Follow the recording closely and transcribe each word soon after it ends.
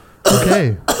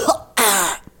okay?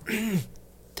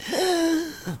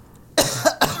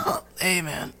 Hey,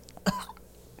 man.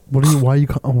 What are you doing? Why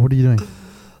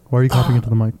are you coughing into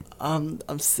the mic?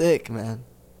 I'm sick, man.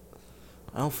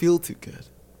 I don't feel too good.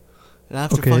 And I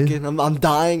have to Okay. I'm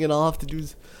dying, and I'll have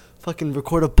to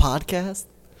record a podcast.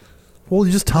 Well,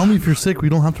 you just tell me if you're sick. We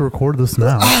don't have to record this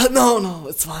now. No,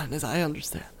 it's fine. I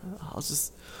understand.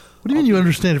 What do you mean you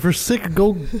understand? If you're sick,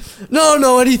 go.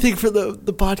 No, anything for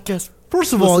the podcast.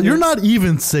 First of all, you're not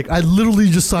even sick. I literally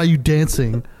just saw you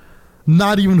dancing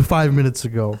not even 5 minutes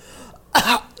ago.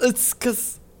 It's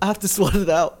because I have to sweat it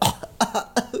out.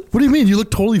 What do you mean? You look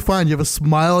totally fine. You have a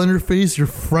smile on your face. You're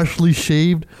freshly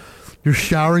shaved. You're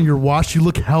showering. You're washed. You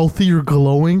look healthy. You're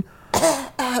glowing.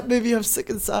 Maybe I'm sick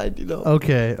inside,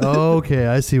 Okay.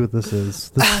 I see what this is.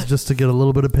 This is just to get a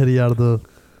little bit of pity out of the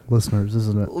listeners,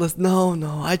 isn't it?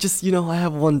 No. I just, I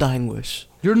have one dying wish.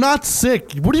 You're not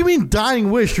sick. What do you mean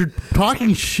dying wish? You're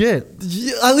talking shit.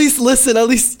 At least listen. At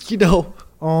least,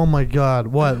 Oh my God.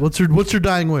 What? What's your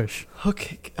dying wish?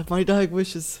 Okay. My dying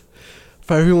wish is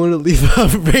for everyone to leave a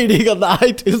rating on the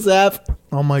iTunes app.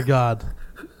 Oh my God.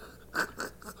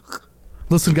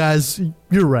 Listen, guys,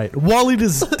 you're right. Wahlid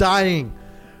is dying.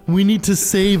 We need to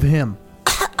save him.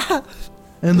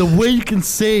 And the way you can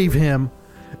save him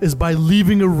is by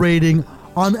leaving a rating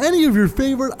on any of your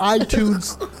favorite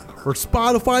iTunes or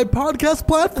Spotify podcast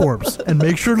platforms. And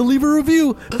make sure to leave a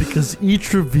review, because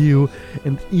each review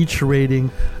and each rating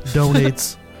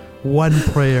donates one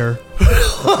prayer.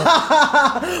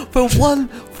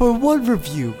 For one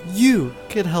review, you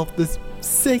can help this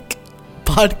sick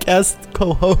podcast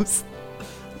co-host.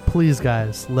 Please,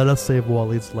 guys, let us save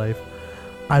Wahlid's life.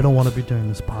 I don't want to be doing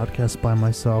this podcast by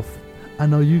myself. I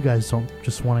know you guys don't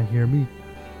just want to hear me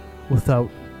without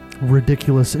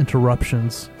ridiculous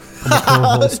interruptions from a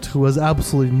co-host who has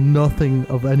absolutely nothing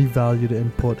of any value to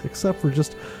input except for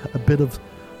just a bit of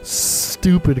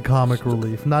stupid comic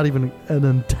relief. Not even an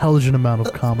intelligent amount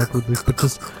of comic relief, but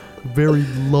just very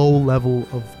low level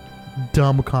of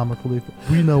dumb comic relief.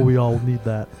 We know we all need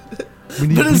that. But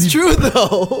it's true,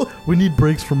 though. We need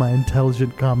breaks from my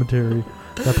intelligent commentary.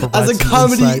 As a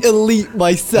comedy insight. elite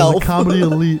myself. As a comedy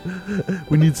elite,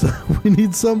 we need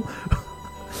some.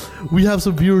 We have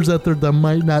some viewers out there that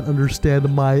might not understand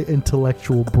my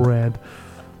intellectual brand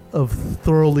of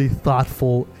thoroughly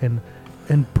thoughtful and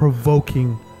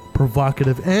provoking,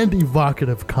 provocative, and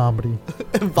evocative comedy.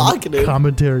 Evocative?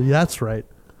 Commentary, that's right.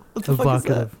 What the fuck is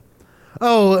that?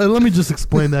 Oh, and let me just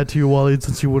explain that to you, Wahlid,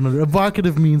 since you wouldn't.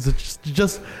 Evocative means it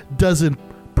just doesn't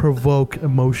provoke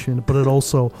emotion, but it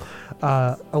also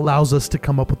allows us to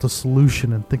come up with a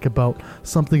solution and think about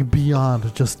something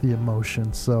beyond just the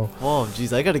emotion. So, oh,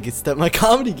 jeez, I gotta step my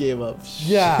comedy game up.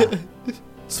 Yeah.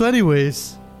 So,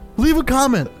 anyways, leave a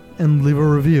comment and leave a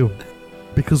review,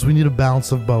 because we need a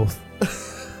balance of both.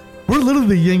 We're literally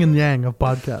the yin and yang of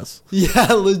podcasts.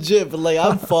 Yeah, legit, but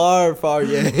I'm far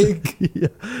yang. Yeah.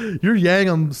 You're yang,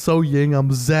 I'm so yin,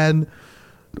 I'm zen,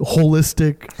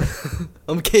 holistic.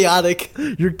 I'm chaotic.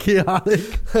 You're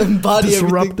chaotic. Embody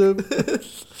disruptive.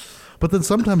 But then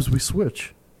sometimes we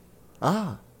switch.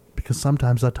 Because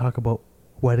sometimes I talk about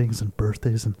weddings and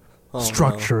birthdays and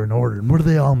structure and order. And what do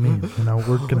they all mean?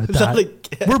 We're gonna die.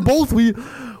 We're both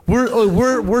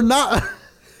we're not.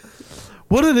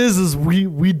 What it is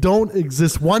we don't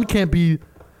exist. One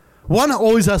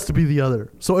always has to be the other.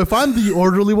 So if I'm the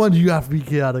orderly one, you have to be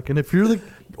chaotic. And if you're the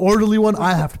orderly one,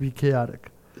 I have to be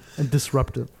chaotic and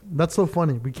disruptive. That's so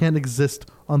funny. We can't exist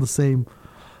on the same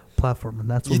platform. And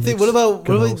that's what about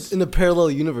in a parallel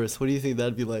universe? What do you think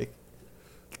that'd be like?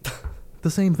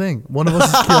 The same thing. One of us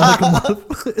is chaotic.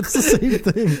 It's the same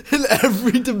thing. In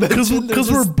every dimension. Because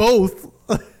we're both.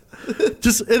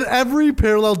 Just in every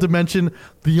parallel dimension,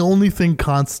 the only thing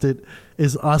constant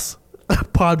is us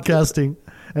podcasting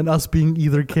and us being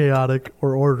either chaotic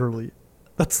or orderly.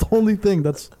 That's the only thing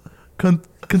that's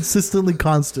consistently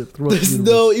constant throughout the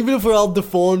universe. Even if we're all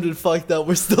deformed and fucked up,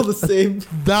 we're still the same.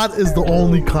 That is the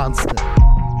only constant.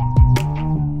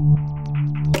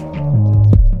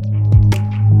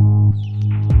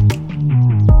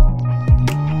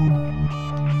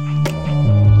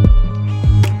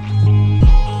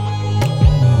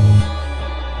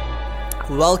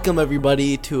 Welcome,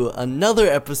 everybody, to another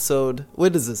episode.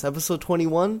 What is this? Episode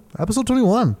 21? Episode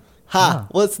 21. Ha! Yeah.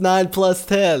 What's 9 plus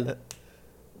 10?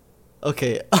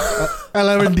 Okay.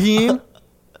 11.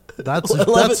 That's a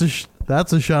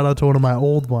shout out to one of my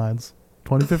old lines.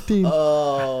 2015.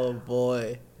 Oh,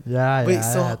 boy. Yeah. Wait,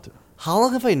 so how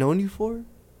long have I known you for?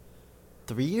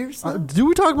 3 years now? Do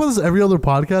we talk about this every other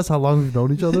podcast? How long we've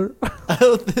known each other?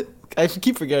 I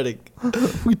keep forgetting.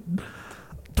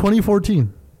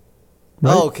 2014.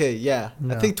 Right? Oh, okay, yeah.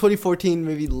 I think 2014,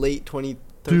 maybe late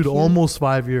 2013. Dude, almost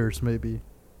 5 years, maybe.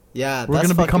 Yeah, we're that's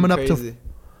gonna be coming crazy. up to.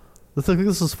 I think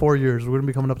this is 4 years. We're gonna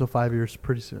be coming up to 5 years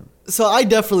pretty soon. So I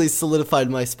definitely solidified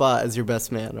my spot as your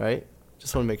best man, right?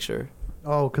 Just want to make sure.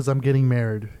 Oh, because I'm getting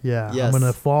married. Yeah, Yes. I'm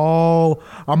gonna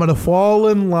fall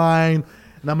in line,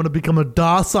 and I'm gonna become a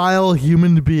docile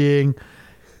human being.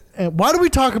 And why do we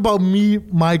talk about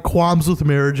my qualms with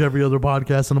marriage every other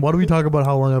podcast? And why do we talk about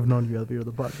how long I've known you every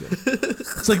other podcast?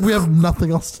 It's like we have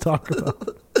nothing else to talk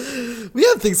about. We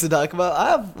have things to talk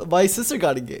about. My sister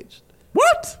got engaged.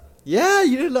 What? Yeah,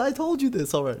 you didn't. I told you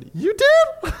this already. You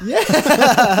did?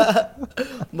 Yeah.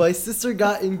 My sister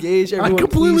got engaged. I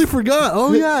completely forgot.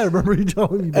 Oh, yeah. I remember you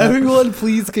telling me that. Everyone,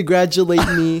 please congratulate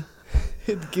me.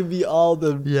 And give me all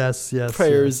the yes,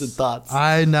 prayers and thoughts.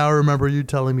 I now remember you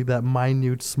telling me that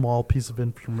minute, small piece of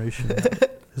information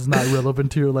is not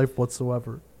relevant to your life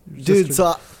whatsoever. Dude,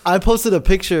 so I posted a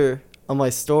picture on my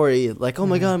story, like, oh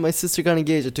my God, my sister got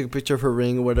engaged. I took a picture of her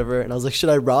ring or whatever, and I was like, should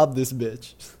I rob this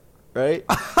bitch? Right?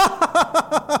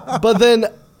 But then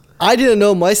I didn't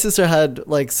know my sister had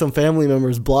like some family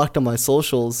members blocked on my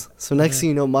socials. So next thing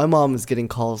you know, my mom is getting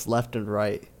calls left and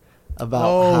right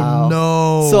about how.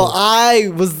 No. So I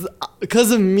was,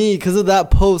 because of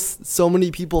that post, so many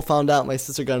people found out my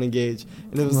sister got engaged.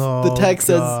 And it was the text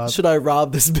says, should I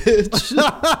rob this bitch?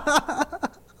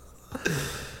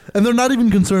 And they're not even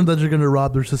concerned that you're going to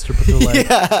rob their sister, but they're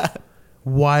like,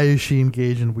 why is she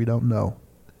engaged and we don't know?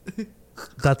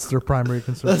 That's their primary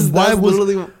concern.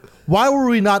 Why were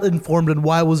we not informed, and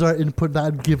why was our input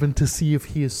not given to see if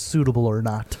he is suitable or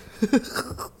not?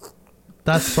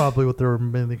 That's probably what they were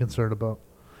mainly concerned about.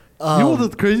 You know what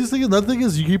the craziest thing is? Another thing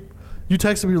is you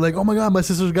text me, you're like, oh my God, my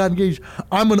sister's got engaged.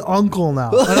 I'm an uncle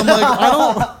now. And I'm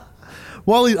like,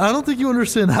 Wahlid, I don't think you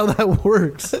understand how that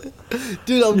works.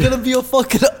 Dude, I'm going to be a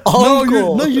fucking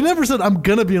uncle. No, you never said I'm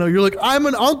going to be an uncle. You're like, I'm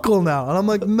an uncle now. And I'm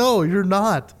like, no, you're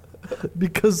not.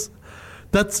 Because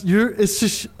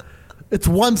it's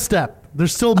one step.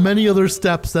 There's still many other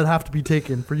steps that have to be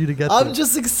taken for you to get there. I'm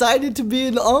just excited to be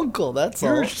an uncle. That's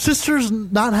all. Your sister's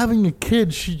not having a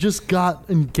kid. She just got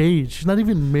engaged. She's not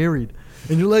even married.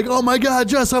 And you're like, oh my God,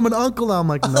 Jess, I'm an uncle now. I'm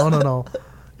like, no.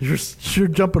 You're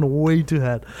jumping way too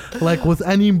ahead. Like with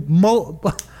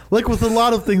like with a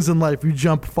lot of things in life, you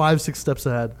jump 5-6 steps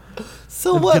ahead.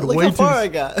 So what? Look how far I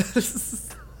got.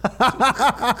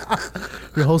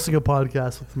 You're hosting a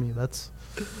podcast with me.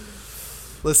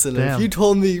 Listen, if you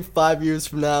told me 5 years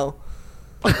from now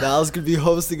that I was going to be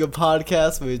hosting a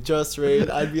podcast with Just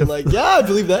Raid, I'd be like, yeah, I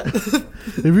believe that.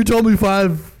 If you told me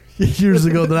 5 years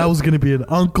ago that I was going to be an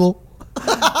uncle,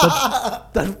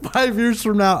 that 5 years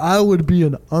from now I would be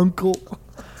an uncle.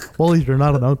 Well, you're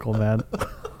not an uncle, man.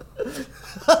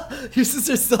 Your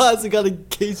sister still hasn't got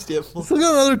engaged yet. Still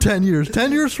got another 10 years.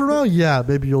 10 years from now, yeah,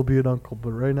 maybe you'll be an uncle.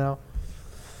 But right now...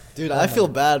 Dude, I feel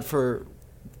bad for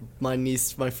my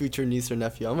future niece or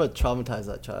nephew. I'm going to traumatize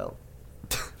that child.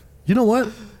 You know what?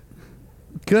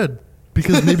 Good.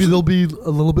 Because maybe they'll be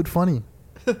a little bit funny.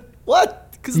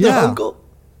 What? Because they're uncle?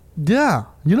 Yeah.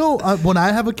 You know, when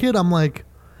I have a kid, I'm like,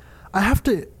 I have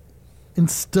to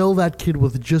instill that kid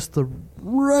with just the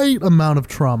right amount of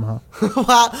trauma.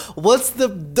 What's the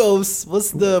dose?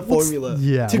 What's the formula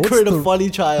to create a funny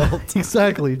child?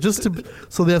 Exactly.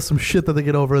 So they have some shit that they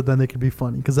get over, then they can be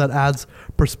funny, because that adds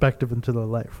perspective into their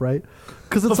life, right?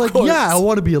 Because it's like, yeah, I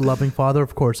want to be a loving father.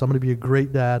 Of course, I'm going to be a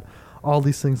great dad. All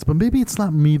these things, but maybe it's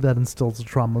not me that instills the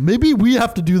trauma. Maybe we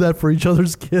have to do that for each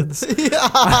other's kids.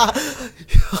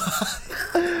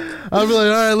 I'll be like,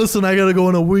 all right, listen, I got to go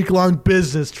on a week-long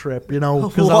business trip, you know.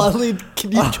 Wahlid,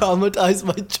 can you traumatize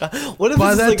my child? What if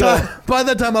by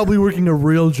that time, I'll be working a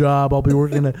real job. I'll be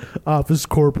working at office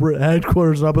corporate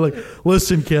headquarters, and I'll be like,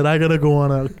 listen, kid, I got to go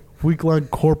on a week-long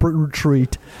corporate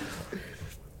retreat.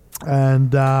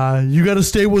 And you got to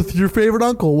stay with your favorite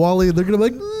uncle, Wahlid. They're going to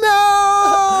be like,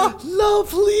 no,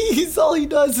 please. All he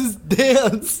does is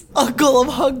dance. Uncle, I'm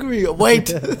hungry.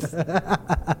 Wait.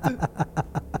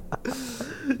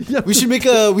 We should make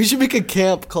a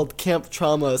camp called Camp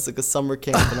Trauma. It's like a summer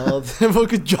camp, and all of them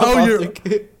could drop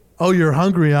off. You're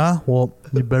hungry, huh? Well,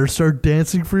 you better start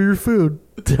dancing for your food.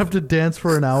 You have to dance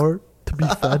for an hour to be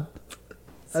fed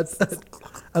at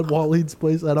Wahlid's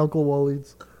place, at Uncle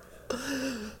Wahlid's.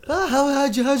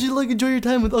 How'd you enjoy your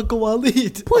time with Uncle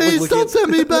Wahlid? Please don't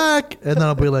send me back. And then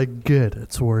I'll be like, good,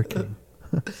 it's working.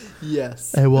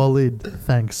 Yes. Hey, Wahlid,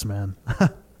 thanks, man.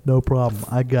 No problem.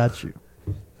 I got you.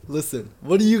 Listen,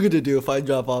 what are you going to do if I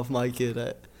drop off my kid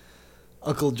at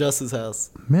Uncle Just's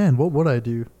house? Man, what would I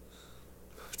do?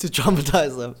 To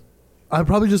traumatize them. I'd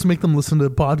probably just make them listen to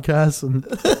podcasts and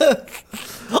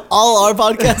all our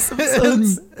podcast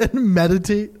episodes. and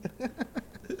meditate.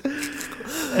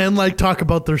 And like talk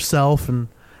about their self and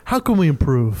how can we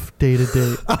improve day to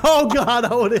day. Oh God,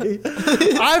 I would hate.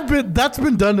 That's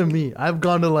been done to me. I've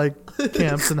gone to like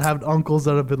camps and have uncles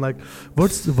that have been like,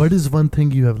 what is one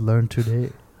thing you have learned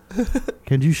today?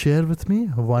 Can you share with me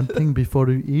one thing before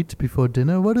you eat, before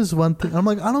dinner? What is one thing? I'm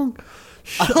like, I don't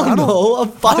know. I'm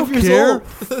 5 years old.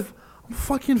 I'm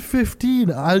fucking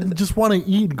 15. I just want to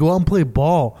eat, go out and play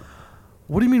ball.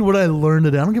 What do you mean what I learned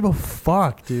today? I don't give a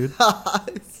fuck, dude.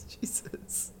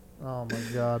 Jesus. Oh my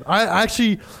God.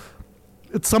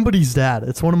 It's somebody's dad.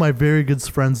 It's one of my very good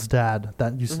friend's dad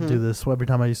that used to do this every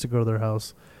time I used to go to their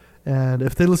house. And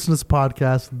if they listen to this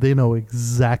podcast, they know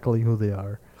exactly who they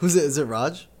are. Who's it? Is it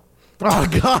Raj? Oh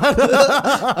God!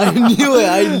 I knew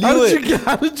it.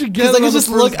 How did you get? I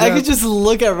could just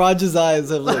look at Raj's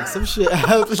eyes and like some shit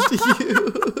happened to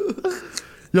you.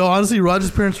 Yo, honestly,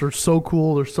 Raj's parents are so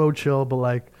cool. They're so chill. But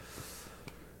like,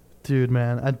 dude,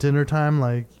 man, at dinner time,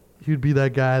 like, he'd be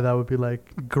that guy that would be like,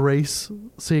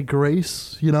 say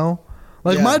grace, you know?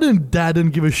 Like, my dad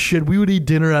didn't give a shit. We would eat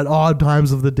dinner at odd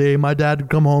times of the day. My dad would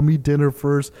come home, eat dinner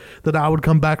first. Then I would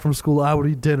come back from school. I would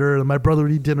eat dinner. And my brother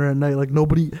would eat dinner at night. Like,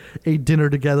 nobody ate dinner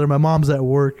together. My mom's at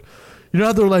work. You know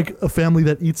how they're like a family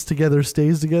that eats together,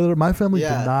 stays together? My family did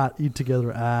not eat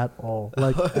together at all.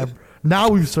 Like, now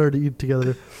we've started to eat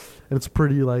together. And it's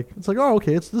pretty like, it's like, oh,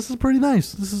 okay, this is pretty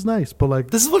nice. This is nice. But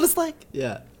like, this is what it's like?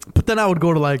 Yeah. But then I would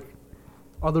go to like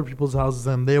other people's houses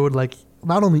and they would like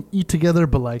not only eat together,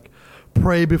 but like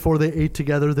pray before they ate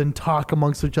together, then talk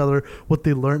amongst each other what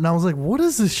they learned. And I was like, what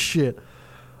is this shit?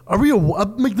 I'm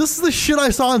like, this is the shit I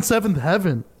saw in Seventh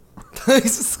Heaven. I'm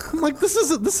like, this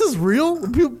is real?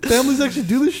 Families actually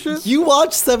do this shit? You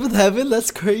watched Seventh Heaven?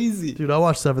 That's crazy. Dude, I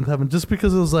watched Seventh Heaven just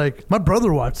because it was like, my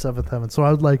brother watched Seventh Heaven. So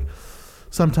I would like,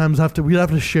 sometimes we'd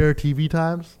have to share TV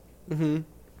times. Mm-hmm.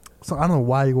 So I don't know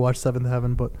why you watched Seventh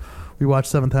Heaven, but we watched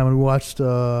Seventh Heaven. We watched,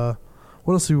 what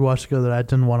else did we watch together that I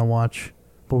didn't want to watch?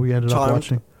 But we ended up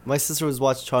watching. My sister was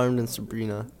watching Charmed and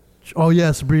Sabrina. Oh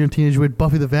yeah, Sabrina Teenage Witch.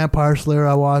 Buffy the Vampire Slayer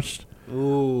I watched.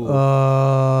 Ooh.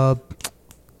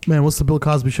 Man, what's the Bill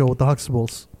Cosby show with the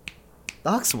Huxtables?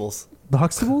 The Huxtables? The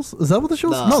Huxtables? Is that what the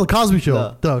show's? No, the Cosby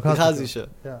Show. No, the Cosby show.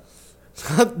 Yeah.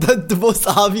 the most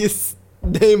obvious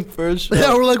name for a show.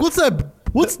 Yeah, we're like, what's that?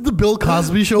 What's the Bill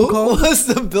Cosby show called? What's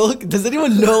the Bill? Does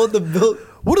anyone know the Bill?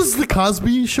 What is the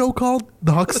Cosby show called?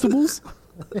 The Huxtables?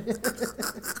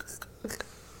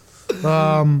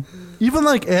 Even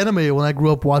like anime, when I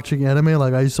grew up watching anime,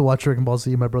 like I used to watch Dragon Ball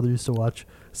Z, my brother used to watch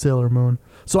Sailor Moon.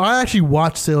 So I actually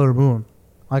watched Sailor Moon.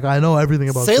 Like I know everything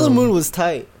about Sailor Moon was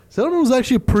tight. Sailor Moon was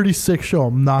actually a pretty sick show,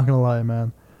 I'm not gonna lie,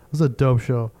 man. It was a dope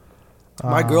show.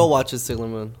 My girl watches Sailor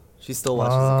Moon. She still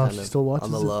watches it kind of. She still watches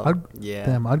on the low. Yeah.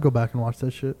 Damn, I'd go back and watch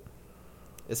that shit.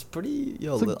 It's pretty,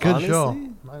 it's a good show.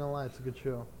 I'm not gonna lie, it's a good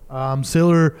show.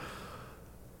 Sailor,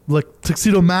 like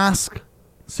Tuxedo Mask,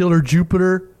 Sailor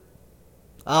Jupiter.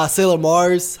 Sailor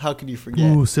Mars. How could you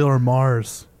forget? Ooh, Sailor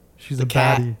Mars. She's the a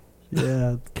cat. baddie.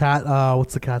 Yeah, cat.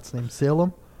 What's the cat's name?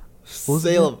 Salem.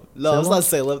 Salem. No, it's not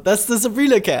Salem. That's the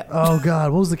Sabrina cat. Oh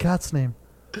God, what was the cat's name?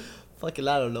 Fucking,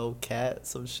 I don't know, cat.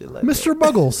 Some shit like Mr.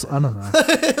 Buggles. I don't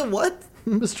know. What?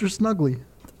 Mr. Snuggly.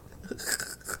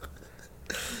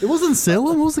 It wasn't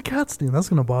Salem. What was the cat's name? That's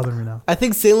gonna bother me now. I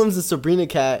think Salem's the Sabrina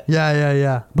cat.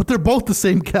 Yeah. But they're both the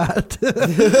same cat.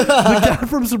 The cat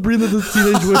from Sabrina the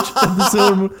Teenage Witch and the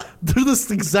Sailor Moon. They're the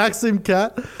exact same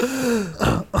cat.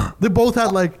 They both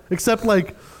had like, except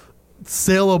like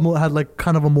Salem had like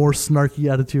kind of a more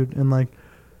snarky attitude, and like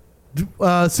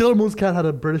Sailor Moon's cat had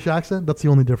a British accent. That's the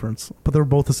only difference. But they were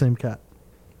both the same cat.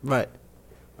 Right.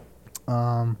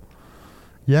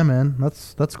 Yeah, man,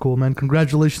 that's cool, man.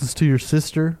 Congratulations to your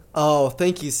sister. Oh,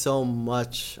 thank you so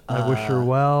much. I wish her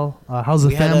well. How's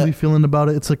the family feeling about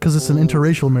it? It's like because it's an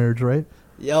interracial marriage, right?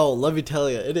 Yo, let me tell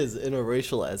you, it is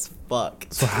interracial as fuck.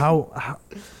 So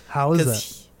how is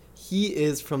that? He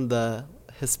is from the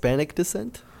Hispanic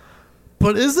descent.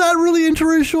 But is that really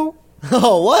interracial?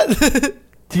 Oh, what?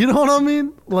 Do you know what I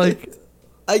mean? Like,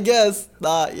 I guess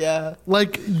not. Yeah.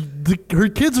 Like her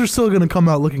kids are still gonna come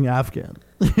out looking Afghan.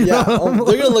 Yeah,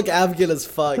 they're gonna look Afghan as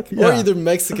fuck, or either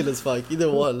Mexican as fuck,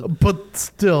 either one. But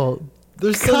still,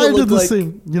 they're still kind of the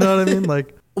same. You know what I mean?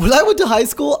 Like when I went to high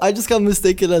school, I just got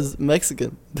mistaken as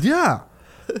Mexican. Yeah,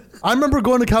 I remember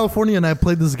going to California and I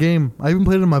played this game. I even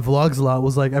played it in my vlogs a lot. It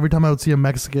was like every time I would see a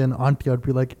Mexican auntie, I'd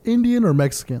be like Indian or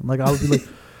Mexican. Like I would be like,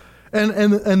 and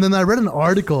then I read an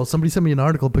article. Somebody sent me an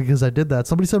article because I did that.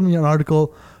 Somebody sent me an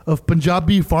article of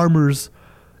Punjabi farmers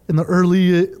in the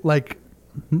early like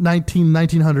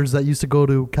 1900s that used to go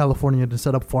to California to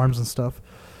set up farms and stuff.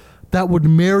 that would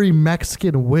marry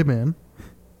Mexican women.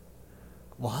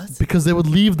 What? Because they would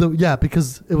leave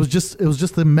because it was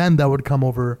just the men that would come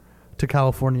over to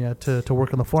California to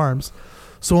work on the farms.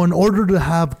 So in order to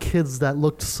have kids that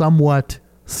looked somewhat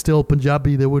still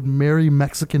Punjabi, they would marry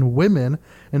Mexican women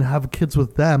and have kids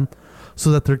with them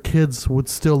so that their kids would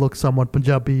still look somewhat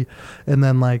Punjabi, and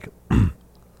then like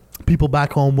people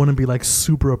back home wouldn't be like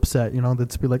super upset, you know.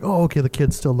 They'd be like, oh, okay, the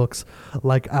kid still looks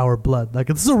like our blood. Like,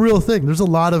 this is a real thing. There's a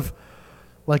lot of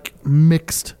like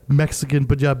mixed Mexican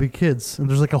Punjabi kids, and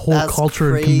there's like a whole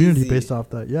culture and community based off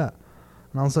that. Yeah.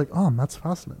 And I was like, oh, that's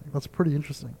fascinating. That's pretty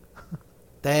interesting.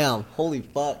 Damn, holy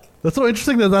fuck. That's so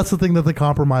interesting that's the thing that they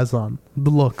compromise on,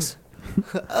 the looks.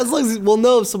 As long as, well,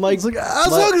 no, so my... It's like,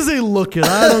 long as they look it,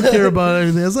 I don't care about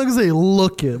anything. As long as they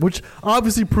look it, which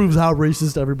obviously proves how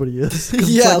racist everybody is.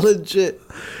 Yeah, like, legit.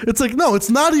 It's like, no, it's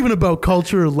not even about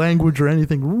culture or language or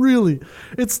anything, really.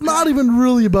 It's not even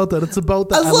really about that. It's about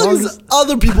that. As long as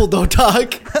other people don't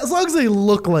talk. As long as they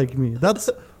look like me. That's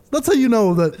how you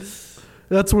know that...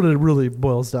 That's what it really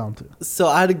boils down to. So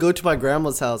I had to go to my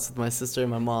grandma's house with my sister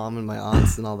and my mom and my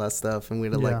aunts and all that stuff. And we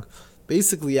had to like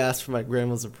basically ask for my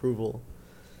grandma's approval.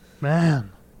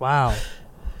 Man, wow.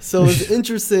 So it was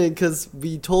interesting because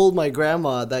we told my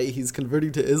grandma that he's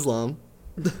converting to Islam.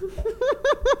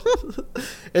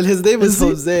 And his name is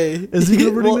Jose. Is he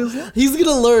converting to Islam? He's going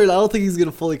to learn. I don't think he's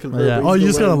going to fully convert. Yeah. Oh, you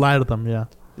just got to lie to them, yeah.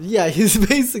 Yeah, he's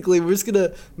basically, we're just going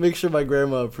to make sure my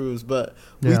grandma approves. But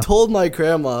we told my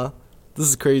grandma... This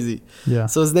is crazy. Yeah.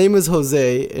 So his name is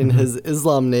Jose, and his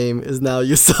Islam name is now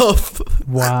Yusuf.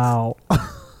 Wow.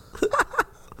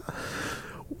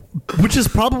 Which is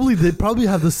they probably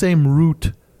have the same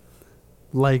root,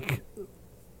 like,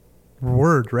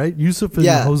 word, right? Yusuf and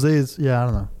Jose is, I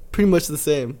don't know. Pretty much the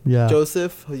same. Yeah.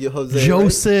 Joseph, Jose.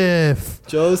 Joseph. Right?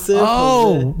 Joseph.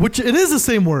 Oh, Jose. Which it is the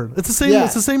same word. It's the same. Yeah.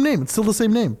 It's the same name. It's still the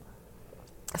same name.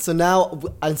 So now,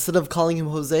 instead of calling him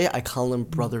Jose, I call him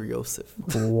Brother Yosef.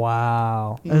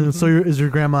 Wow. And so is your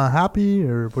grandma happy?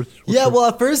 Or well,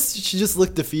 at first, she just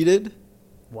looked defeated.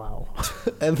 Wow.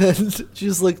 And then she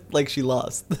just looked like she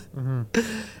lost. Mm-hmm.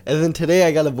 And then today,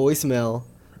 I got a voicemail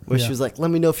where she was like,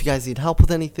 let me know if you guys need help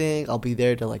with anything. I'll be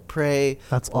there to like pray.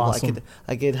 That's awesome.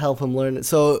 I could help him learn it.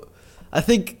 So I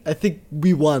think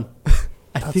we won.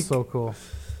 That's so cool.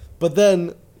 But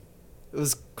then... It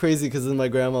was crazy because then my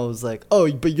grandma was like, oh,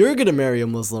 but you're going to marry a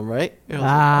Muslim, right?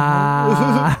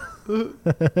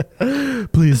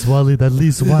 Please, Wahlid, at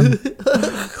least one.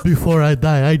 Before I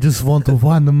die, I just want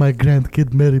one of my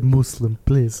grandkid marry Muslim,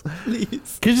 please.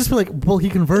 Please. Can you just be like, well, he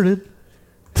converted.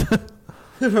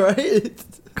 Right?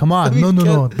 Come on.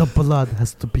 No. The blood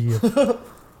has to be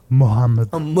Muhammad.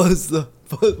 A Muslim.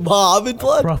 Muhammad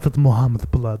blood? Prophet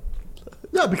Muhammad blood.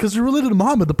 Yeah, because you're related to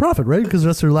Muhammad, the prophet, right? Because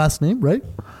that's your last name, right?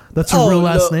 That's your real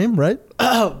last name, right?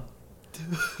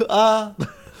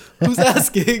 Who's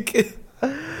asking?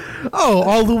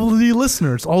 All the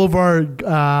listeners, all of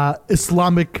our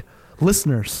Islamic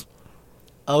listeners.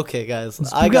 Okay, guys,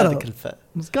 I gotta confess.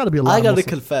 There's gotta be a lot. I gotta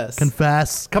confess.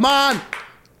 Confess. Come on.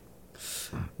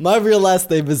 My real last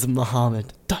name is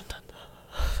Muhammad. Dun, dun, dun.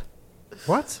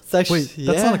 What? Wait,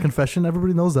 that's not a confession.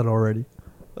 Everybody knows that already.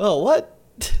 Oh, what?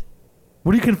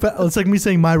 What do you confess? It's like me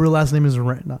saying my real last name is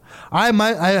Reina.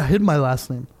 I hid my last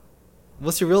name.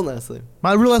 What's your real last name?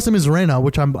 My real last name is Reina,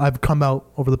 which I've come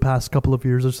out over the past couple of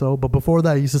years or so. But before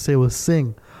that, I used to say it was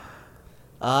Singh.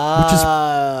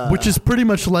 Which is pretty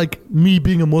much like me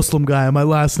being a Muslim guy and my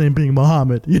last name being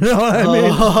Muhammad. You know what I mean?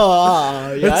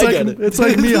 Yeah, I get it. It's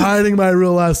like me hiding my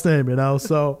real last name, you know?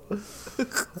 So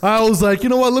I was like, you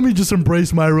know what? Let me just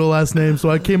embrace my real last name. So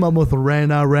I came up with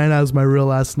Reina. Reina is my real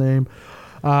last name.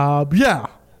 Yeah.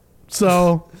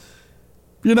 So,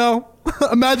 you know,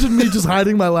 imagine me just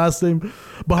hiding my last name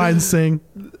behind Singh.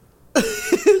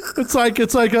 It's like I'm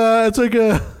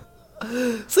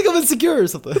insecure or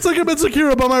something. It's like I'm insecure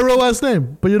about my real last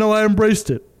name, but you know, I embraced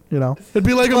it. You know, it'd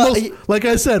be like like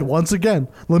I said, once again,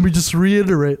 let me just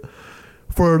reiterate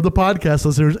for the podcast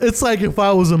listeners. It's like if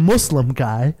I was a Muslim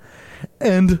guy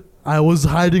and I was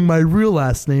hiding my real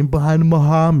last name behind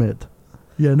Muhammad.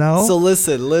 You know? So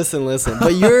listen.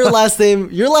 But your last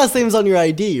name's on your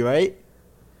ID, right?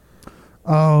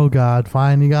 Oh God,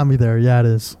 fine, you got me there. Yeah, it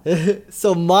is.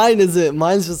 So mine's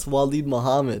just Wahlid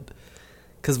Muhammad.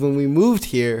 Because when we moved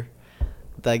here,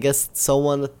 I guess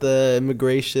someone at the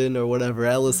immigration or whatever,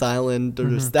 Ellis Island or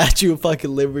the Statue of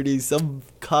fucking Liberty, some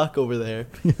cock over there.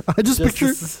 Yeah, I just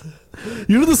picture.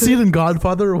 You know the scene in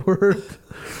Godfather where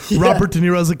Robert De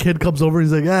Niro as a kid comes over and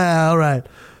he's like, all right.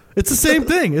 It's the same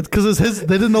thing. It's because they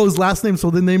didn't know his last name, so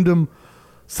they named him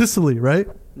Sicily, right?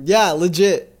 Yeah,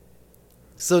 legit.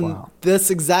 So that's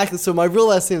exactly. So my real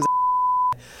last name is,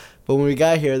 But when we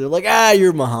got here, they're like,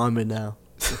 you're Muhammad now.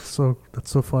 That's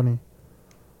so funny.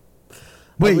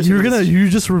 Wait, you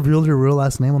just revealed your real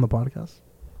last name on the podcast?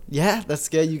 Yeah, that's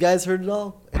good. You guys heard it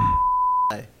all?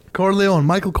 Corleone,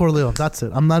 Michael Corleone. That's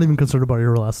it. I'm not even concerned about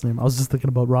your last name. I was just thinking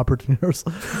about Robert De Niro's.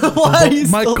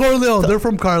 Mike Corleone. They're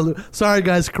from Corleone. Sorry,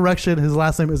 guys. Correction. His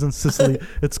last name isn't Sicily.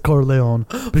 It's Corleone.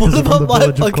 What about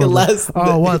my fucking last name?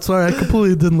 Oh, what? Sorry, I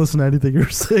completely didn't listen to anything you were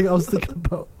saying. I was thinking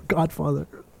about Godfather.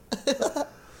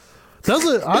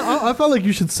 I felt like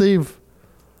you should save.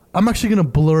 I'm actually gonna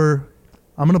blur.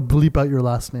 I'm gonna bleep out your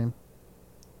last name.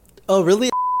 Oh, really?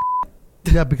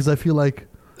 Yeah, because I feel like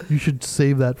you should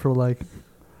save that for like.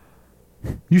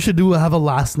 You should have a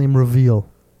last name reveal.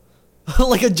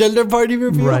 Like a gender party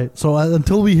reveal? Right. So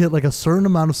until we hit like a certain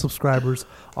amount of subscribers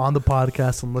on the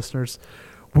podcast and listeners,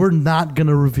 we're not going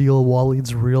to reveal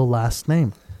Wahlid's real last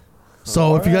name.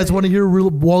 So if you guys want to hear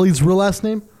Wahlid's real last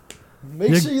name,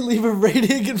 make sure you leave a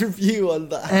rating and review on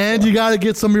that. And you got to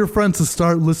get some of your friends to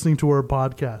start listening to our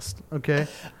podcast. Okay?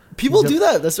 People do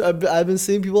that. That's I've been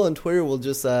seeing people on Twitter will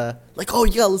just like, oh,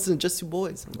 you got to listen to Just Two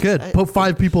Boys. Good. Put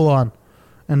 5 people on.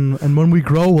 And when we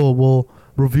grow, we'll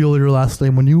reveal your last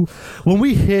name. When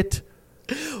we hit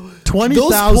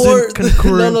 20,000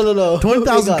 concurrent,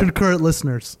 20,000 concurrent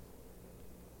listeners.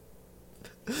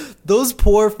 Those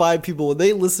poor 5 people, when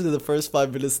they listen to the first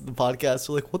 5 minutes of the podcast,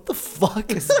 they're like, "What the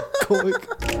fuck is going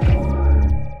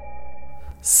on?"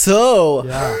 So,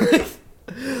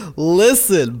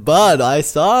 listen, bud, I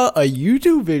saw a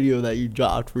YouTube video that you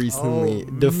dropped recently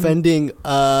defending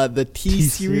the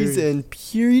T-Series and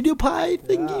Pewdiepie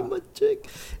thingy majig.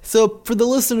 So, for the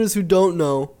listeners who don't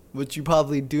know, which you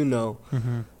probably do know,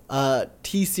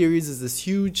 T-Series is this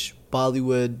huge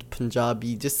Bollywood,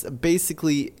 Punjabi, just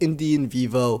basically Indian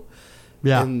Vivo.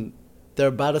 Yeah. And they're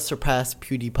about to surpass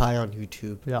Pewdiepie on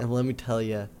YouTube. Yeah. And let me tell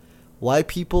you, why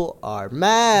people are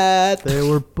mad. They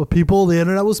were people. The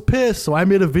internet was pissed. So I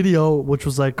made a video which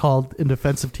was like called "In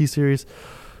Defense of T-Series."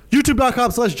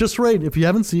 YouTube.com/JustRain. If you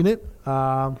haven't seen it,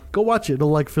 go watch it. It'll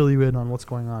like fill you in on what's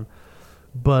going on.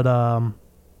 But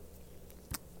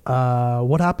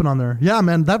what happened on there? Yeah,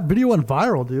 man, that video went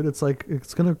viral, dude. It's like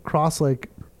it's gonna cross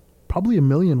like probably 1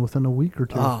 million within a week or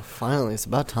 2. Oh, finally, it's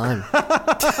about time.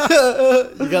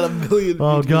 You got 1 million.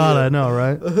 Oh God, I know,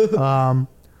 right?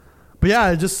 But yeah,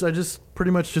 I just pretty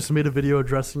much just made a video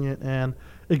addressing it, and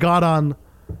it got on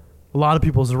a lot of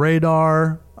people's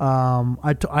radar.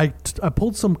 I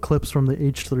pulled some clips from the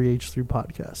H3H3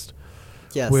 podcast,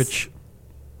 which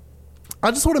I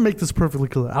just want to make this perfectly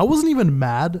clear. I wasn't even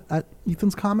mad at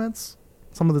Ethan's comments.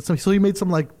 So he made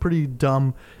some like pretty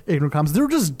dumb, ignorant comments. They were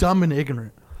just dumb and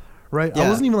ignorant, right? Yeah. I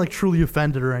wasn't even like truly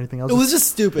offended or anything. It was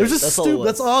just stupid. It was just stupid.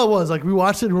 That's all it was. Like we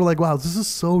watched it and we're like, wow, this is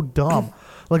so dumb.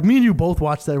 Like, me and you both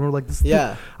watched that, and we're like,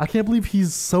 I can't believe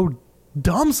he's so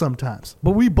dumb sometimes.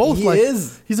 But we both,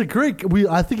 he's a great,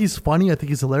 I think he's funny. I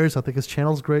think he's hilarious. I think his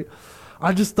channel's great.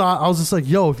 I was just like,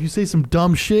 yo, if you say some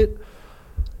dumb shit,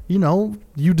 you know,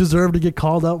 you deserve to get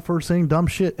called out for saying dumb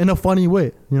shit in a funny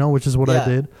way, you know, which is what I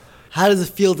did. How does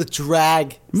it feel to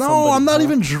drag No, I'm not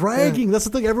even dragging. Yeah. That's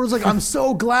the thing. Everyone's like, I'm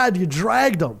so glad you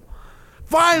dragged him.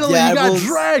 Finally, you got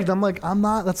dragged. I'm like, I'm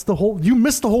not. That's the whole. You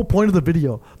missed the whole point of the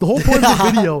video. The whole point of the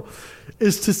video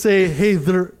is to say, hey,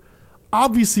 there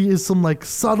obviously is some like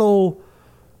subtle.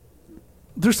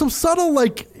 There's some subtle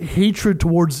like hatred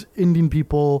towards Indian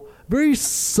people. Very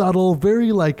subtle,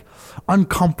 very like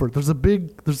uncomfort.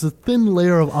 There's a thin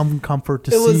layer of uncomfort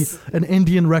to see an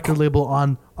Indian record label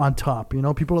on top. You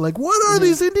know, people are like, what are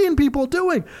these Indian people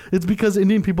doing? It's because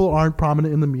Indian people aren't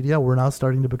prominent in the media. We're now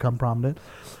starting to become prominent.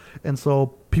 And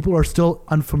so people are still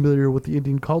unfamiliar with the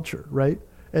Indian culture, right?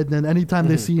 And then anytime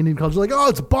they see Indian culture, like, oh,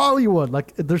 it's Bollywood.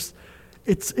 Like,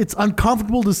 it's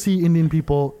uncomfortable to see Indian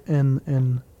people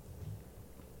in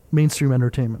mainstream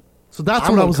entertainment. So that's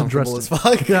what I was addressing.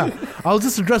 Yeah, I was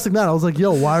just addressing that. I was like,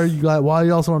 yo, why are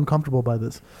you all so uncomfortable by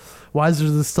this? Why is there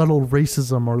this subtle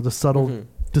racism or the subtle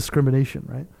discrimination,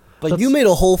 right? But you made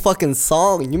a whole fucking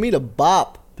song. You made a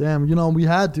bop. Damn, you know, we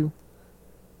had to.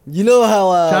 You know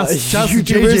how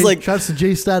YouTubers shouts to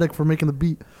Jay Static for making the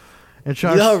beat, and you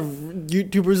know how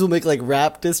YouTubers will make like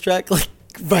rap diss track like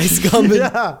Vice Gum.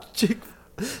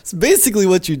 It's basically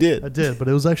what you did. I did, but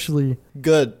it was actually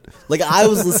good. Like I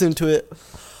was listening to it.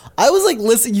 I was like,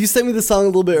 listen. You sent me the song a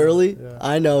little bit early. Yeah.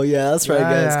 I know. Yeah, that's right,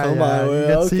 guys. Come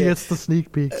on. See, it's the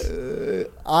sneak peeks.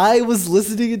 I was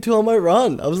listening it to on my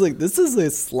run. I was like, this is a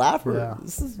slapper. Yeah.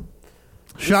 This is.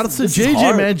 Shout out to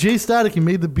JJ, man. Jay Static, he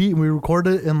made the beat, and we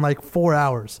recorded it in like 4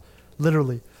 hours,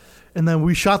 literally. And then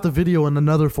we shot the video in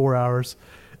another 4 hours.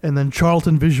 And then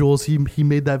Charlton Visuals, he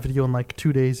made that video in like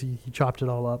 2 days. He chopped it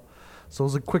all up. So it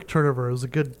was a quick turnover. It was a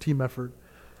good team effort.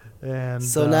 And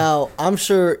so now I'm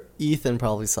sure Ethan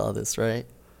probably saw this, right?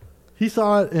 He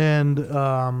saw it,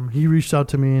 and he reached out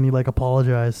to me, and he like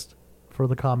apologized for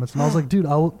the comments. And I was like, dude, you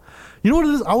know what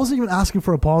it is? I wasn't even asking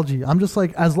for apology. I'm just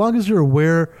like, as long as you're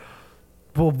aware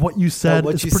of what you said,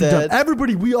 it's pretty dumb.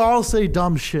 Everybody, we all say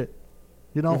dumb shit.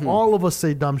 You know, all of us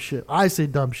say dumb shit. I say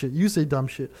dumb shit. You say dumb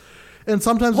shit. And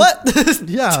sometimes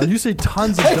yeah, you say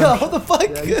tons of dumb shit. What the fuck?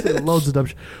 Yeah, you say loads of dumb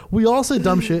shit. We all say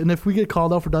dumb shit, and if we get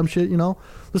called out for dumb shit, you know,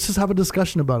 let's just have a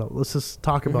discussion about it. Let's just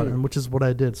talk about it, and which is what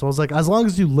I did. So I was like, as long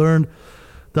as you learned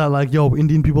that, like, yo,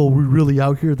 Indian people, we're really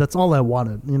out here. That's all I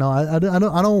wanted. You know,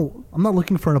 I'm not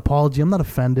looking for an apology. I'm not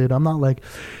offended. I'm not like,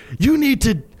 you need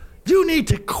to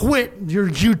quit your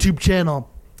YouTube channel.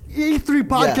 E3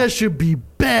 podcast should be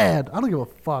bad. I don't give a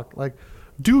fuck. Like,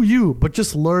 do you, but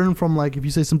just learn from, like, if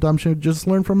you say some dumb shit, just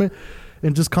learn from it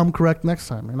and just come correct next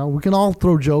time. You know, we can all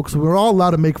throw jokes. We're all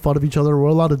allowed to make fun of each other. We're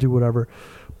allowed to do whatever.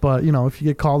 But, you know, if you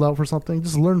get called out for something,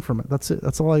 just learn from it. That's it.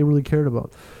 That's all I really cared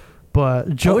about.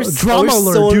 But drama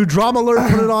alert, dude. Drama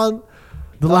alert put it on.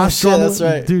 The last drama. That's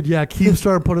right. Dude, yeah.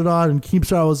 Keemstar put it on, and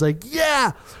Keemstar was like,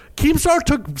 yeah. Keemstar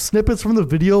took snippets from the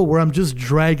video where I'm just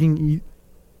dragging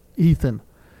Ethan.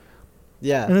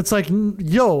 Yeah. And it's like,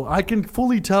 yo, I can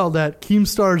fully tell that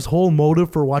Keemstar's whole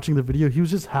motive for watching the video, he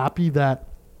was just happy that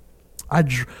I,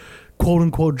 quote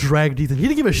unquote, dragged Ethan. He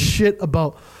didn't give a shit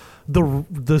about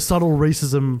the subtle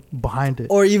racism behind it.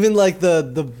 Or even like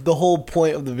the whole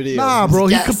point of the video. Nah, bro,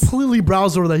 he completely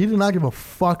browsed over that. He did not give a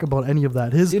fuck about any of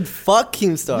that. Dude, fuck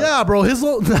Keemstar. Yeah, bro, his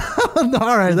little...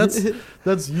 all right,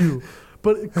 that's you.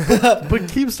 But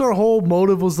Keemstar's whole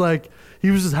motive was like,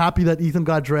 he was just happy that Ethan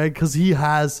got dragged because he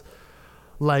has...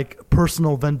 like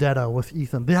personal vendetta with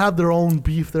Ethan. They have their own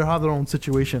beef. They have their own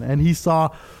situation. And he saw,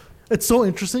 it's so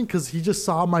interesting because he just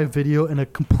saw my video in a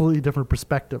completely different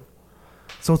perspective.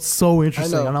 So it's so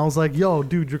interesting. And I was like, yo,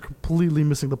 dude, you're completely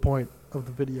missing the point of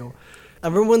the video. I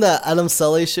remember when that Adam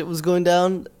Saleh shit was going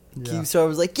down. Yeah. Keemstar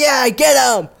was like, yeah, get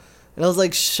him. And I was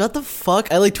like, shut the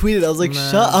fuck. I like tweeted. I was like,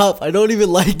 shut up. I don't even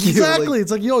like you. Exactly. Like,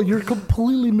 it's like, yo, you're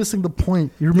completely missing the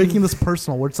point. You're making this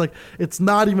personal. Where it's like, it's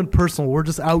not even personal. We're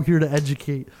just out here to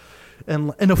educate,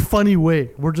 and in a funny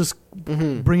way. We're just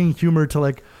bringing humor to,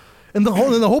 like, and the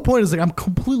whole point is, like, I'm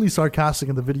completely sarcastic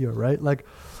in the video, right? Like,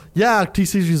 yeah,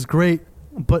 TCG is great,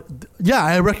 but yeah,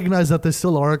 I recognize that they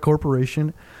still are a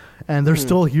corporation. And they're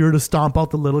still here to stomp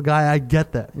out the little guy. I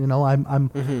get that, you know.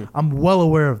 I'm well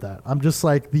aware of that. I'm just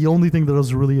like, the only thing that I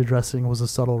was really addressing was a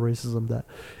subtle racism that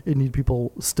Indian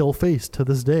people still face to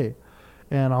this day.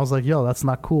 And I was like, yo, that's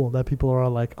not cool. That people are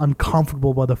like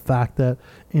uncomfortable by the fact that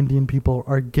Indian people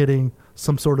are getting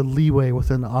some sort of leeway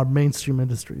within our mainstream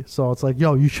industry. So it's like,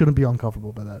 yo, you shouldn't be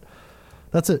uncomfortable by that.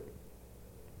 That's it.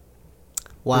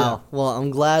 Wow. Yeah. Well, I'm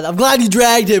glad you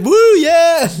dragged him. Woo,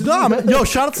 yeah. No, man. Yo,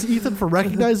 shout out to Ethan for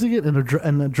recognizing it and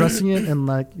addressing it, and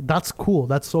like, that's cool.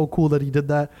 That's so cool that he did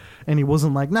that, and he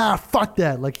wasn't like, nah, fuck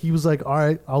that. Like, he was like, all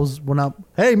right,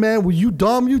 hey man, were you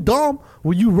dumb? You dumb.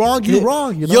 Were you wrong? You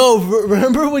wrong. You know? Yo,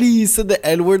 remember when he said the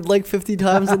N-word like 50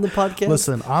 times on the podcast?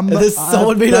 Listen,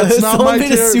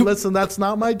 Listen, that's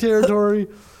not my territory.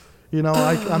 You know,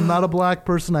 I'm not a black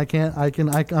person.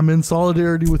 I'm in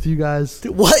solidarity with you guys.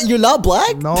 What? You're not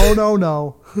black?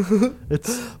 No.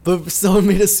 But someone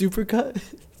made a supercut?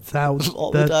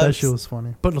 That shit was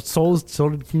funny. But so did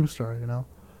Keemstar, you know?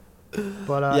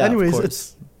 But yeah,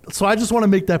 anyways, so I just want to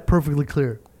make that perfectly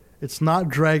clear. It's not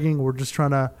dragging. We're just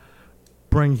trying to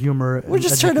bring humor. We're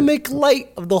just trying to make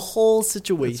light of the whole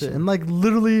situation. And like,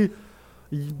 literally...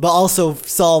 But also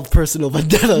solve personal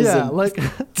vendettas. Yeah, like...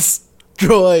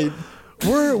 Destroyed.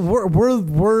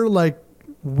 We're like,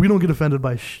 we don't get offended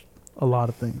by a lot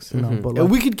of things, you know. But like, and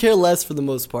we could care less for the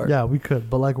most part. Yeah, we could.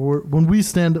 But like, when we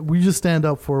just stand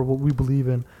up for what we believe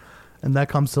in, and that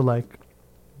comes to, like,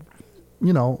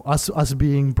 you know, us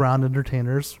being brown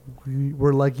entertainers.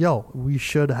 We're like, yo, we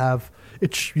should have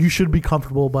it. You should be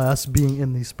comfortable by us being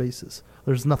in these spaces.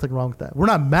 There's nothing wrong with that. We're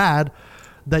not mad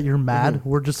that you're mad.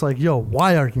 We're just like, yo,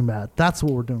 why are you mad? That's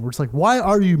what we're doing. We're just like, why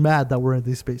are you mad that we're in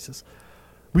these spaces?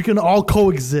 We can all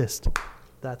coexist.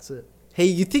 That's it. Hey,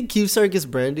 you think Keemstar gets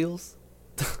brand deals?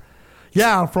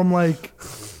 Yeah, from like,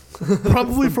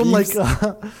 probably from like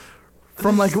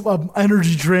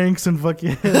energy drinks and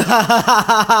fucking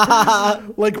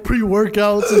like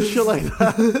pre-workouts and shit like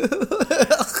that.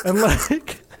 And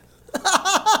like,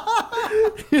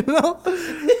 you know,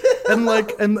 and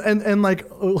like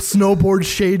snowboard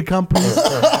shade companies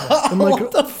and like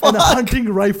and hunting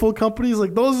rifle companies.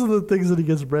 Like, those are the things that he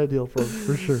gets brand deal from,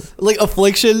 for sure. Like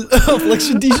affliction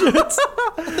t-shirts.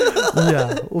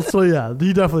 Yeah. Well, so yeah,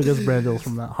 he definitely gets brand deals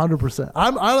from that. 100%.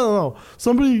 I don't know.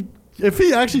 Somebody If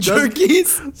he actually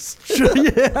Jerkies?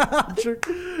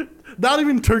 Not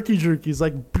even turkey jerkies,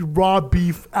 like raw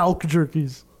beef elk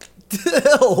jerkies.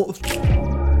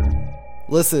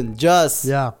 Listen, Just.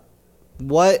 Yeah.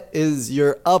 What is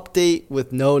your update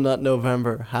with No Nut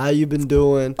November? How you been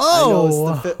doing?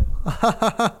 Oh.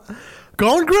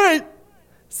 Going great.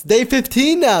 It's day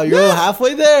 15 now. You're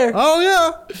halfway there. Oh,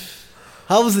 yeah.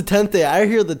 How was the 10th day? I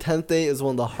hear the 10th day is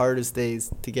one of the hardest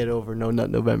days to get over No Nut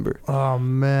November. Oh,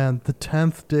 man. The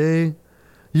 10th day.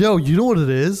 Yo, you know what it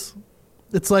is?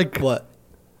 It's like... What?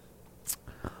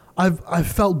 I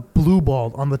felt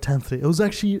blue-balled on the 10th day. It was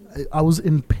actually... I was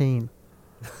in pain.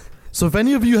 So if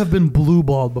any of you have been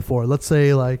blue-balled before, let's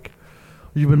say, like,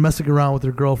 you've been messing around with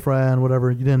your girlfriend,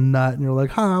 whatever, you didn't nut, and you're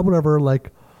like, whatever, like,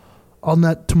 I'll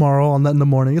nut tomorrow, I'll nut in the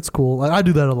morning, it's cool. Like, I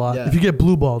do that a lot. Yeah. If you get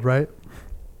blue-balled, right?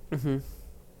 Mm-hmm.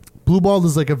 Blue-balled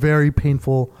is, like, a very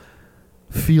painful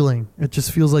feeling. It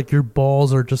just feels like your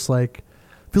balls are just, like,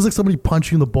 feels like somebody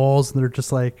punched you in the balls, and they're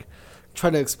just, like...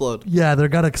 trying to explode. Yeah, they're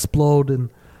got to explode, and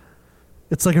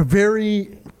it's, like, a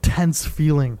very tense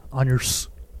feeling on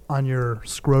your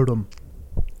scrotum,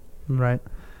 right?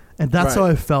 And that's how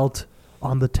I felt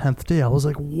on the 10th day. I was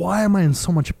like, why am I in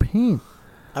so much pain?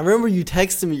 I remember you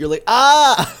texted me. You're like,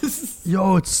 ah!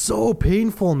 Yo, it's so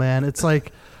painful, man. It's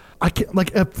like, I can't,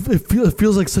 like, it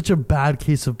feels like such a bad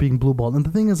case of being blue-balled. And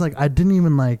the thing is, like, I haven't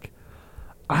even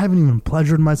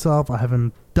pleasured myself. I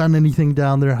haven't done anything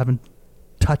down there. I haven't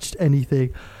touched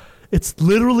anything. It's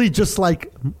literally just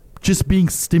like... just being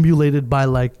stimulated by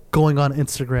like going on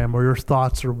Instagram or your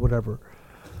thoughts or whatever.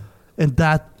 And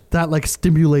that like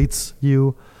stimulates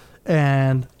you.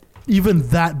 And even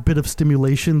that bit of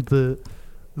stimulation, the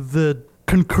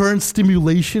concurrent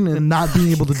stimulation and not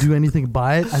being able to do anything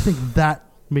by it, I think that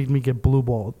made me get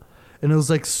blue-balled. And it was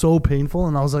like so painful.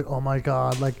 And I was like, oh my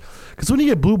God. Like, because when you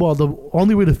get blue-balled, the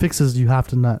only way to fix it is you have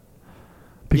to nut.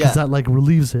 Because that like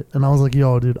relieves it. And I was like,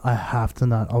 yo, dude, I have to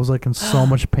nut. I was like in so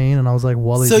much pain, and I was like,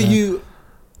 Wahlid. So you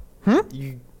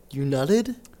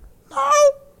nutted? No.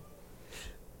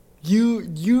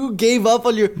 You gave up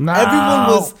on your... No. Everyone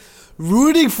was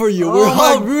rooting for you. We're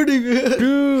all rooting.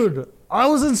 Dude, I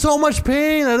was in so much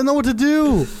pain. I didn't know what to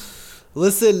do.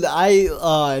 Listen,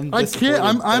 I'm I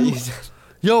can't.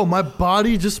 Yo, my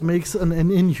body just makes an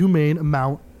inhumane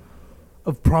amount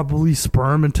of probably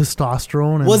sperm and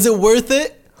testosterone. And was it worth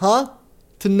it? Huh?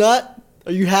 To nut?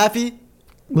 Are you happy?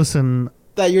 Listen.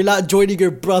 That you're not joining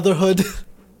your brotherhood?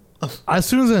 As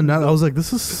soon as I nut, I was like,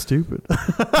 this is stupid.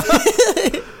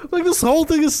 Like, this whole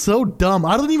thing is so dumb.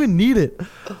 I don't even need it.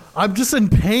 I'm just in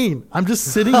pain. I'm just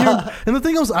sitting here. And the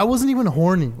thing was, I wasn't even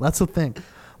horny. That's the thing.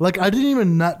 Like, I didn't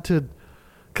even nut to...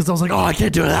 Because I was like, oh, I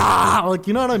can't do it. Like,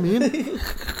 you know what I mean?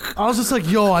 I was just like,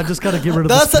 yo, I just got to get rid of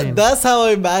this pain. That's how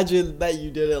I imagined that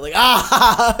you did it. Like,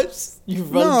 you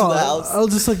run to the house. I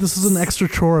was just like, this is an extra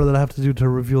chore that I have to do to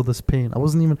reveal this pain. I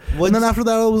wasn't even... And then after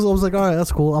that, I was like, all right,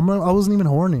 that's cool. I wasn't even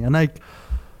horny. And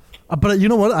but you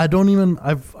know what? I don't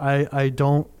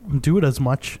do it as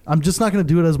much. I'm just not going to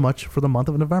do it as much for the month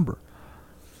of November.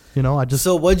 You know,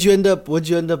 So what'd you end up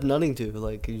nutting to?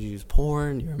 Like, did you use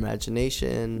porn, your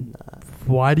imagination?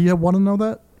 Why do you want to know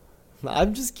that?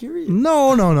 I'm just curious.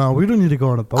 No. We don't need to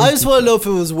go into those. I just want to know if it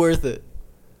was worth it.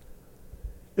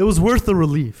 It was worth the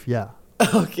relief, yeah.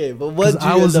 Okay, but what did you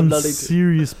end up nutting to? I was in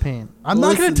serious pain. I'm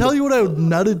not going to tell you what I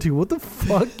nutted to. What the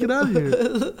fuck? Get out of here.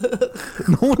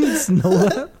 No one needs to know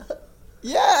that.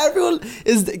 Yeah, everyone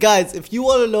is... Guys, if you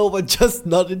want to know what Just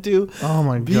nutted to... Oh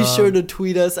my God. Be sure to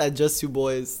tweet us at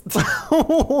Just2Boys.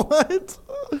 What?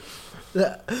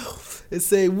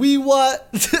 Say, we what?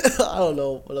 I don't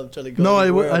know what I'm trying to go. No,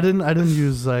 I didn't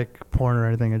use like porn or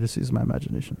anything. I just used my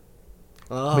imagination.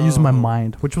 I used my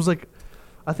mind, which was like...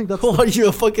 I think that's... Are you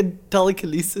a fucking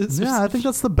telekinesis? Yeah, I think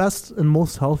that's the best and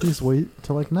most healthiest way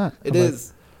to like nut. It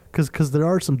is. Because there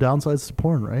are some downsides to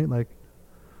porn, right? Like...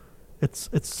 It's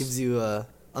gives you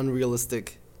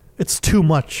unrealistic. It's too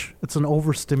much. It's an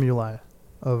overstimuli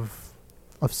of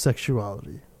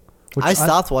sexuality. I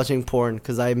stopped watching porn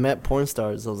because I met porn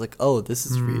stars. I was like, oh, this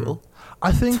is real.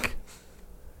 I think,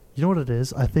 you know what it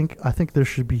is. I think there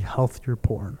should be healthier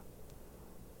porn.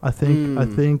 I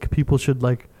think people should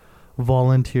like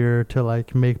volunteer to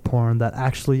like make porn that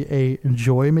actually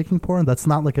enjoy making porn. That's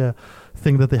not like a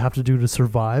thing that they have to do to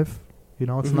survive. You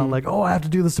know, it's not like, oh, I have to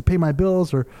do this to pay my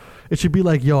bills, or it should be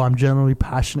like, yo, I'm genuinely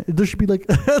passionate. There should be like,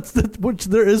 which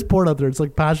there is porn out there. It's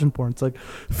like passion porn. It's like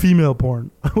female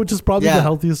porn, which is probably the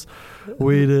healthiest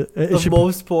way to.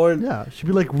 Porn. Yeah, it should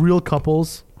be like real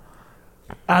couples.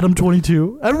 Adam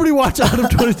 22. Everybody watch Adam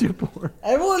 22 porn.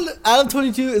 Adam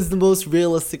 22 is the most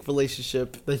realistic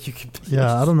relationship that you can.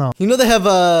 Yeah, I don't know. You know they have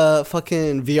a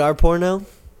fucking VR porn now.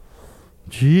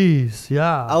 Jeez,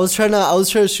 yeah. I was trying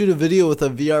to shoot a video with a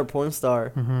VR porn star.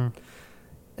 Mm-hmm.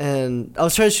 And I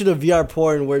was trying to shoot a VR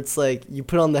porn where it's like you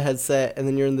put on the headset and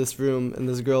then you're in this room and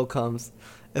this girl comes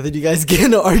and then you guys get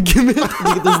in an argument.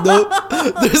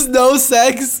 There's no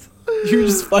sex. You're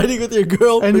just fighting with your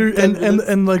girl.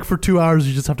 And like for 2 hours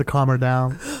you just have to calm her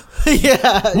down.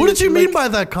 Yeah. What did you mean by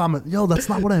that comment? Yo, that's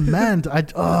not what I meant.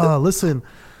 Listen.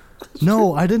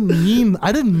 No, I didn't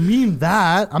mean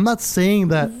that. I'm not saying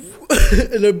that.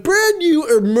 In a brand new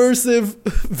immersive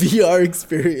VR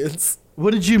experience.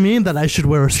 What did you mean that I should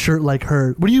wear a shirt like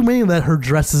her? What do you mean that her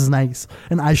dress is nice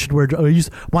and I should wear? Why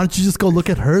don't you just go look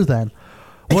at her then?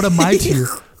 What am I to you?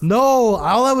 No,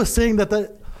 all I was saying I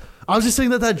was just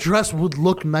saying that dress would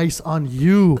look nice on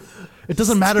you. It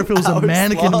doesn't matter if it was a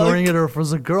mannequin wearing it or if it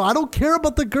was a girl. I don't care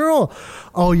about the girl.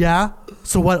 Oh yeah.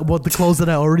 So what? The clothes that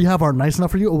I already have aren't nice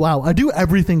enough for you? Wow, I do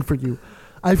everything for you.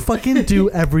 I fucking do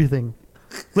everything.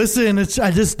 Listen,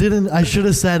 I just didn't. I should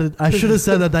have said it. I should have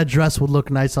said that dress would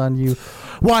look nice on you.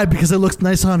 Why? Because it looks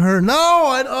nice on her. No,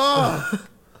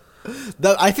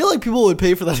 I feel like people would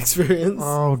pay for that experience.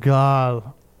 Oh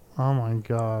god. Oh my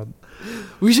god.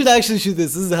 We should actually shoot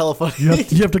this. This is hella funny.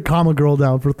 You have to calm a girl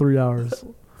down for 3 hours.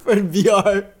 For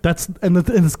VR. And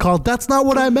it's called That's Not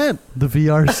What I Meant. The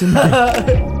VR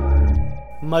simulation.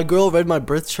 My girl read my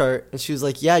birth chart and she was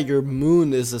like, "Yeah, your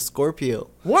moon is a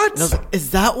Scorpio." What? And I was like, "Is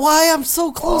that why I'm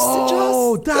so close to Just?"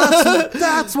 Oh,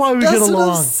 that's why we get along. That's what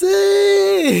I'm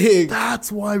saying.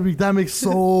 That's why that makes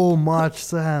so much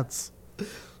sense.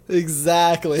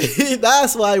 Exactly.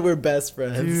 That's why we're best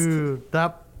friends.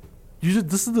 Dude,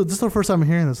 this is the first time I'm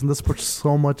hearing this, and this puts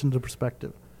so much into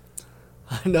perspective.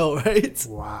 I know, right?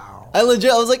 Wow. I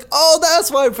was like, "Oh,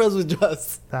 that's why I'm friends with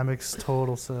Just." That makes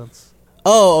total sense.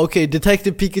 Oh, okay.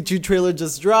 Detective Pikachu trailer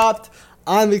just dropped.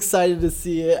 I'm excited to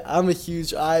see it. I'm a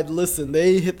huge listen,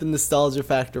 they hit the nostalgia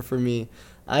factor for me.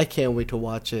 I can't wait to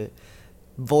watch it.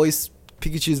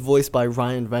 Pikachu's voiced by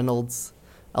Ryan Reynolds.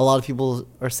 A lot of people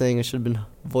are saying it should have been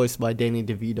voiced by Danny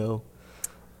DeVito.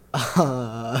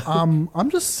 I'm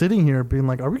just sitting here being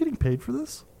like, are we getting paid for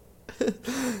this?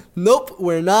 Nope,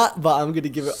 we're not, but I'm going to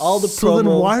give it all the promo. So then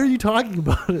why are you talking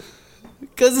about it?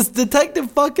 Because it's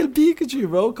Detective fucking Pikachu,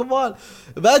 bro. Come on.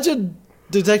 Imagine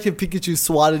Detective Pikachu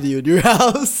swatted you in your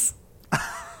house.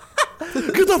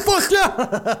 Get the fuck down!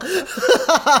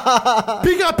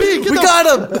 Pewdiepie, we got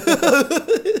him!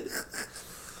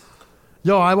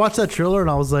 Yo, I watched that trailer and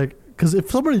I was like, because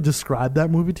if somebody described that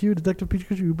movie to you, Detective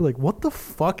Pikachu, you'd be like, what the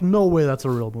fuck? No way that's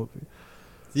a real movie.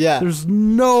 Yeah. There's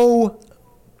no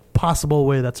possible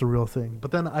way that's a real thing. But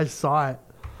then I saw it.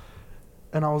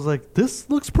 And I was like, this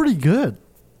looks pretty good.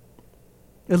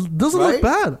 It doesn't look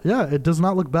bad. Yeah, it does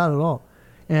not look bad at all.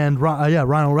 And Ryan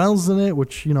Reynolds is in it,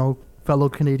 which, fellow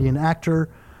Canadian actor.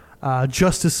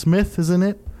 Justice Smith is in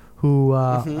it, who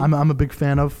I'm a big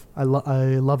fan of. I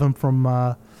love him from,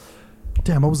 what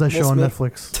was that show on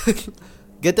Netflix?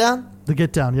 Get Down? The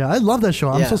Get Down, yeah. I love that show.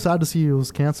 I'm so sad to see it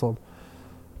was canceled.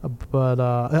 But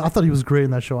I thought he was great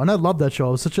in that show. And I love that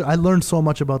show. I learned so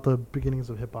much about the beginnings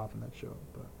of hip-hop in that show.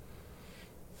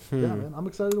 But yeah, man, I'm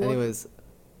excited to watch it. Anyways,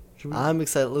 I'm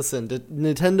excited. Listen,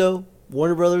 Nintendo,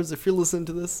 Warner Brothers, if you're listening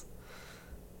to this,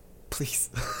 please.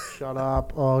 Shut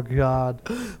up. Oh, God.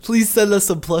 Please send us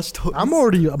some plush toys. I'm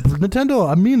already...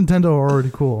 Nintendo, me and Nintendo are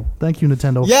already cool. Thank you,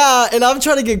 Nintendo. Yeah, and I'm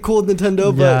trying to get cool with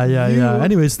Nintendo, but... Yeah.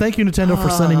 Anyways, thank you, Nintendo, for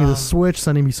sending me the Switch,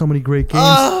 sending me so many great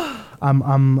games.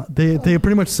 They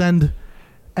pretty much send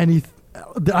any...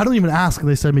 I don't even ask.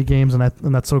 They send me games, and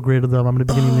that's so great of them. I'm going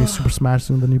to be getting new Super Smash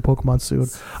soon, the new Pokemon soon.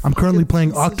 I'm currently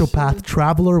playing Octopath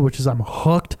Traveler, which is I'm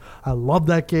hooked. I love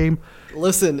that game.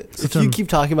 Listen, if you keep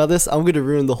talking about this, I'm going to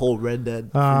ruin the whole Red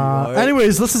Dead.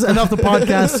 Anyways, this is enough the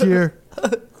podcast here.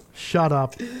 Shut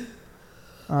up.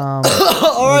 All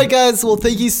right, guys. Well,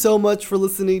 thank you so much for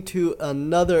listening to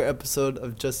another episode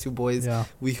of Just Two Boys. Yeah.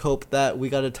 We hope that we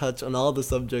got to touch on all the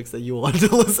subjects that you wanted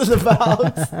to listen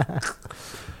about.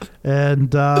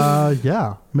 And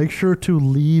make sure to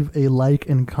leave a like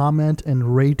and comment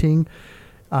and rating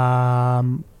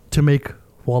to make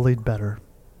Wahlid better.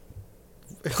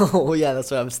 Oh, yeah,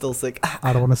 that's right. I'm still sick.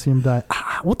 I don't want to see him die.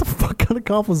 What the fuck kind of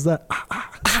cough was that?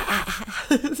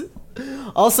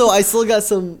 Also, I still got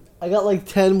I got like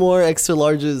 10 more extra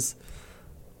larges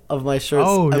of my shirts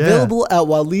available at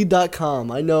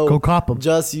Wahlid.com. I know. Go cop them.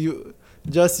 Just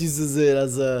uses it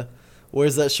as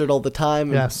wears that shirt all the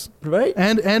time. Yes. Right?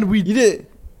 And we... You did?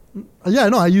 Yeah,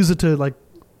 no, I use it to like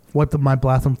wipe my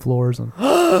bathroom floors and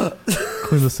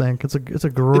clean the sink. It's a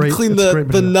great... And clean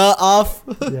the nut off?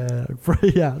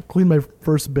 Yeah. Clean my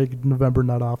first big November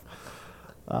nut off.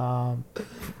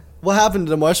 What happened?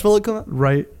 Did the marshmallow come out?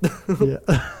 Right. Yeah.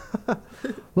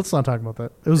 Let's not talk about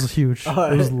that. It was huge.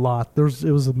 Right. It was a lot. It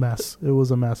was a mess. It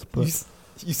was a mess. But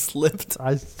you slipped.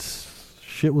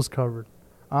 Shit was covered.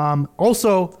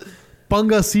 Also,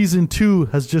 Bunga season 2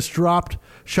 has just dropped.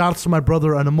 Shouts to my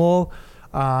brother Anamol.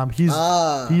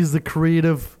 He's the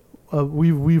creative.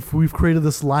 We've created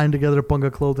this line together at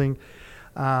Bunga Clothing,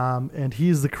 and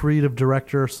he's the creative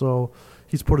director. So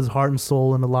he's put his heart and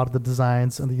soul in a lot of the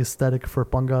designs and the aesthetic for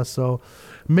Bunga. So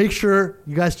make sure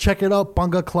you guys check it out.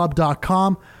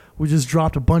 BungaClub.com. We just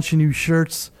dropped a bunch of new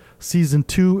shirts. Season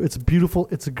 2. It's beautiful.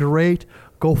 It's great.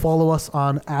 Go follow us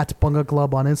on @Bunga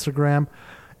Club on Instagram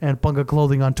and Bunga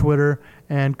Clothing on Twitter,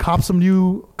 and cop some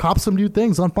new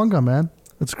things on Bunga, man.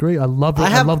 It's great. I love it. I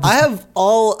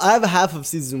have half of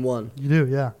season 1. You do,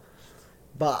 yeah.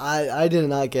 But I did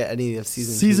not get any of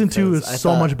season 2. Season 2 is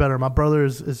so much better. My brother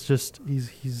is just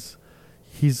he's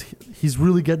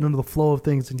really getting into the flow of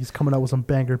things, and he's coming out with some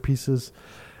banger pieces.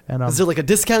 And is there like a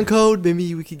discount code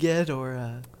maybe we could get,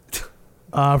 or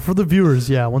for the viewers,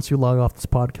 yeah. Once you log off this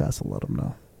podcast, I'll let them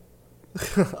know.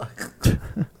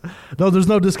 No, there's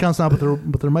no discounts now,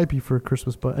 but there might be for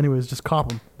Christmas. But anyways, just cop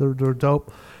them. They're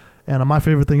dope. And my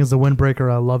favorite thing is the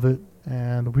windbreaker. I love it.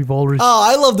 And we've already. Oh,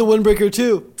 I love the windbreaker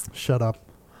too. Shut up.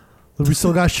 But we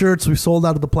still got shirts. We sold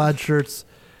out of the plaid shirts,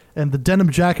 and the denim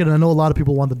jacket. I know a lot of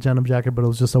people want the denim jacket, but it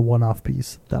was just a one-off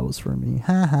piece. That was for me.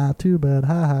 Ha ha. Too bad.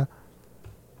 Ha ha.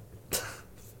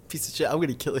 Piece of shit. I'm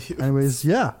gonna kill you. Anyways,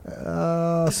 yeah.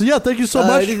 So yeah, thank you so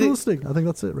much for listening. I think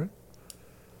that's it, right?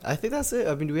 I think that's it.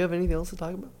 I mean, do we have anything else to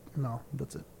talk about? No,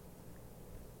 that's it.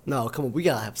 No, come on. We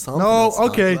gotta have something. No,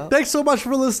 okay. Thanks so much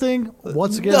for listening.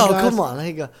 Once again, no, guys. come on.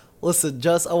 Hang on. Listen,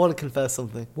 I want to confess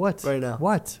something. What? Right now.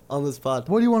 What? On this pod.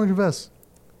 What do you want to confess?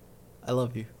 I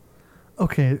love you.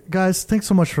 Okay, guys. Thanks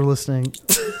so much for listening.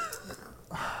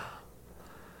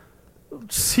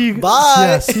 Bye.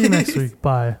 Yeah, see you next week.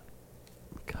 Bye.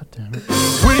 God damn it.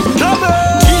 We coming!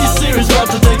 T-Series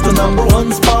about to take the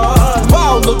 #1 spot.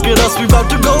 Wow, look at us, we about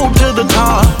to go to the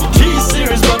top.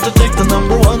 T-Series about to take the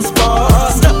 #1 spot.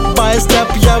 Step by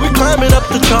step, yeah, we climbing up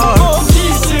the chart. Oh,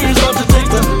 T-Series about to take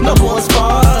the #1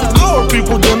 spot. Our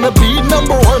people gonna be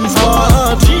 #1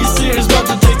 spot. T-Series about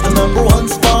to take the #1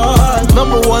 spot.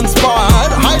 #1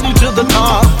 spot, hiding to the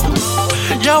top.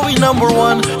 Yeah, we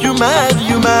 #1, you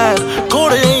mad,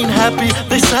 Koda ain't happy,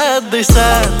 they sad,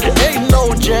 ain't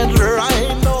no gender.